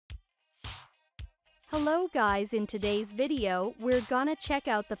Hello guys, in today's video, we're gonna check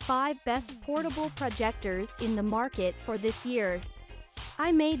out the 5 best portable projectors in the market for this year.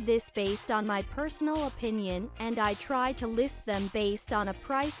 I made this based on my personal opinion and I tried to list them based on a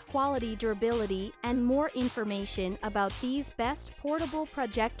price, quality, durability, and more information about these best portable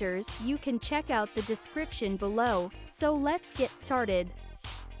projectors. You can check out the description below, so let's get started.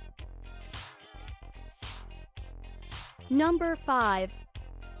 Number 5.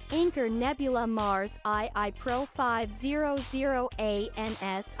 Anker Nebula Mars II Pro 500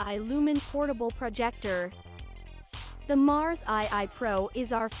 ANSI Lumen Portable Projector. The Mars II Pro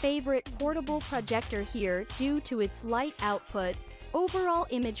is our favorite portable projector here due to its light output, overall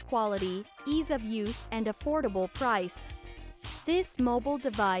image quality, ease of use and affordable price. This mobile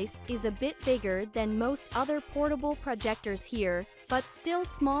device is a bit bigger than most other portable projectors here, but still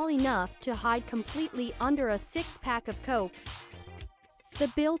small enough to hide completely under a 6-pack of Coke. The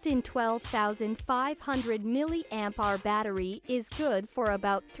built-in 12,500 mAh battery is good for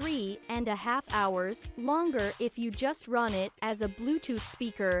about 3.5 hours, longer if you just run it as a Bluetooth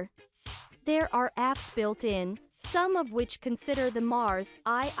speaker. There are apps built in, some of which consider the Mars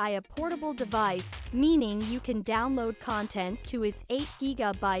II a portable device, meaning you can download content to its 8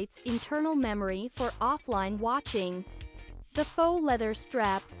 GB internal memory for offline watching. The faux leather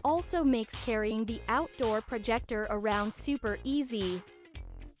strap also makes carrying the outdoor projector around super easy.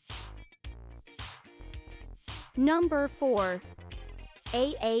 Number 4.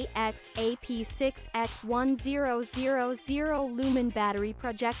 AAXA P6X1000 Lumen Battery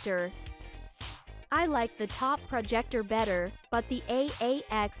Projector. I like the top projector better, but the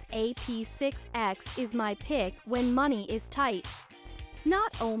AAXA P6X is my pick when money is tight.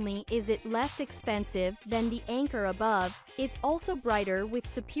 Not only is it less expensive than the Anker above, it's also brighter with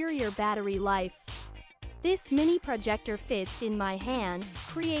superior battery life. This mini projector fits in my hand,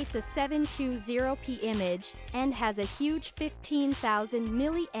 creates a 720p image, and has a huge 15,000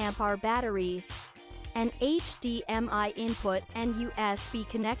 mAh battery. An HDMI input and USB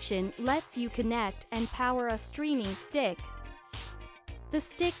connection lets you connect and power a streaming stick. The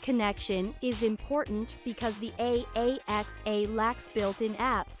stick connection is important because the AAXA lacks built-in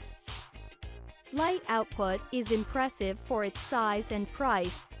apps. Light output is impressive for its size and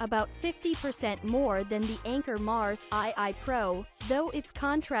price, about 50% more than the Anker Mars II Pro, though its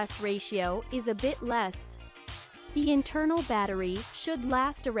contrast ratio is a bit less. The internal battery should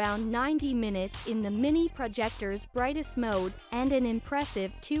last around 90 minutes in the mini projector's brightest mode, and an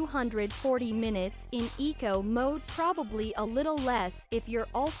impressive 240 minutes in eco mode, probably a little less if you're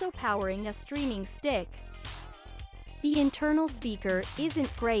also powering a streaming stick. The internal speaker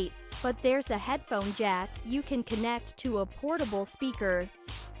isn't great, but there's a headphone jack you can connect to a portable speaker.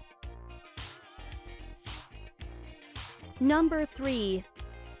 Number 3.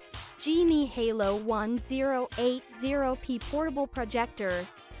 XGIMI Halo 1080p Portable Projector.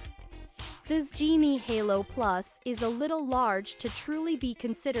 This XGIMI Halo Plus is a little large to truly be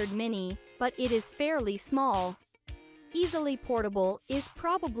considered mini, but it is fairly small. Easily portable is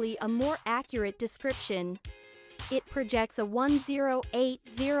probably a more accurate description. It projects a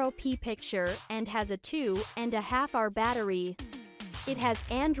 1080p picture and has a 2.5-hour battery. It has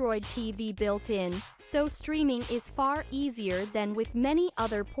Android TV built in, so streaming is far easier than with many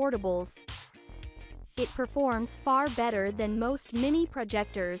other portables. It performs far better than most mini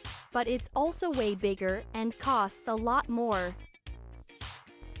projectors, but it's also way bigger and costs a lot more.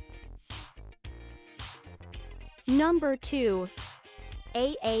 Number 2.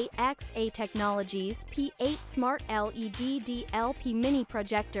 AAXA Technologies P8 Smart LED DLP Mini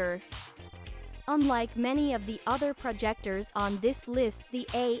Projector. Unlike many of the other projectors on this list, the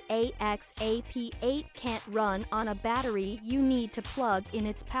AAXA P8 can't run on a battery. You need to plug in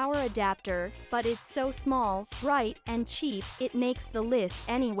its power adapter, but it's so small, bright, and cheap, it makes the list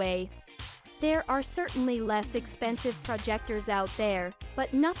anyway. There are certainly less expensive projectors out there,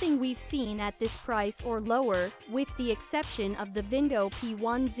 but nothing we've seen at this price or lower, with the exception of the Vingo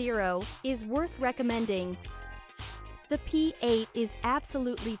P10, is worth recommending. The P8 is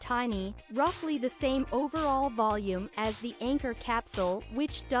absolutely tiny, roughly the same overall volume as the Anker Capsule,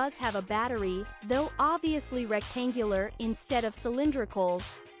 which does have a battery, though obviously rectangular instead of cylindrical.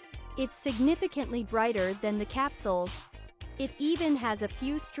 It's significantly brighter than the Capsule. It even has a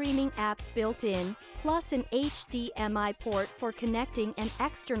few streaming apps built in, plus an HDMI port for connecting an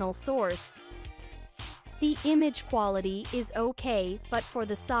external source. The image quality is okay, but for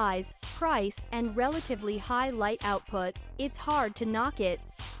the size, price, and relatively high light output, it's hard to knock it.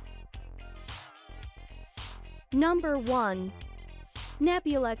 Number 1.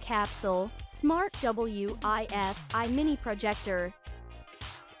 NEBULA Capsule Smart WiFi Mini Projector.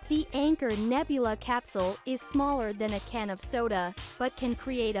 The Anker NEBULA capsule is smaller than a can of soda, but can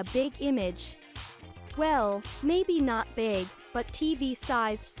create a big image. Well, maybe not big, but TV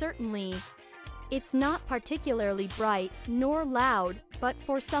sized certainly. It's not particularly bright, nor loud, but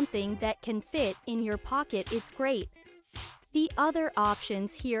for something that can fit in your pocket it's great. The other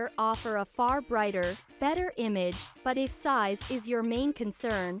options here offer a far brighter, better image, but if size is your main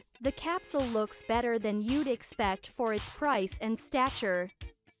concern, the capsule looks better than you'd expect for its price and stature.